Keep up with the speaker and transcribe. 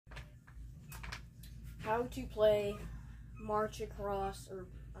how to play March Across,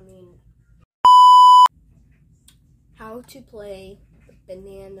 how to play the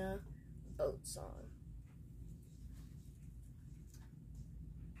Banana Boat Song.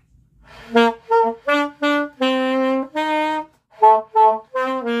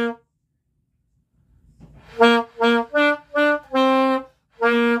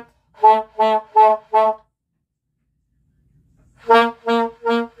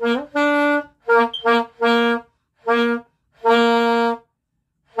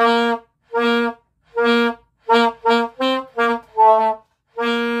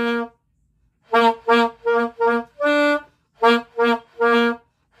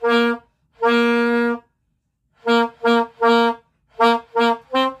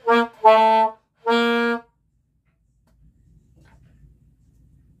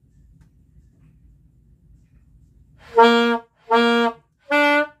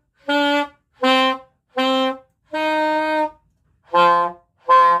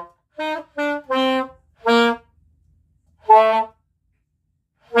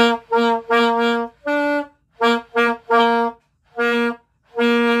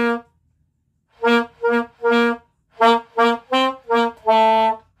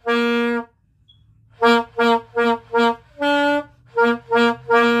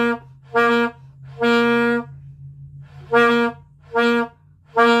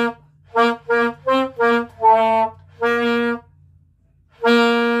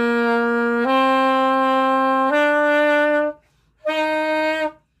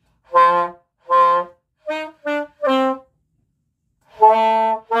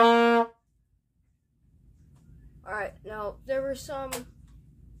 Alright, now there were some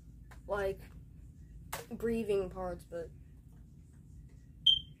breathing parts, but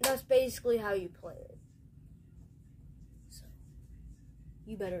that's basically how you play it. So,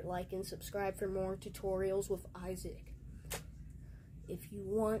 you better like and subscribe for more tutorials with Isaac. If you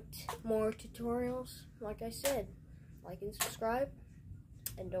want more tutorials, like I said, like and subscribe,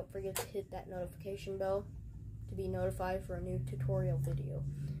 and don't forget to hit that notification bell to be notified for a new tutorial video.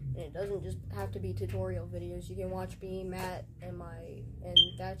 And it doesn't just have to be tutorial videos. You can watch me, Matt, and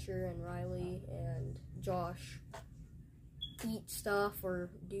Thatcher, and Riley, and Josh eat stuff or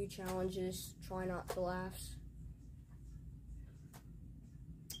do challenges, try not to laugh.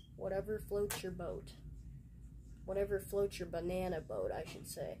 Whatever floats your boat. Whatever floats your banana boat, I should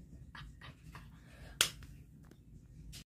say.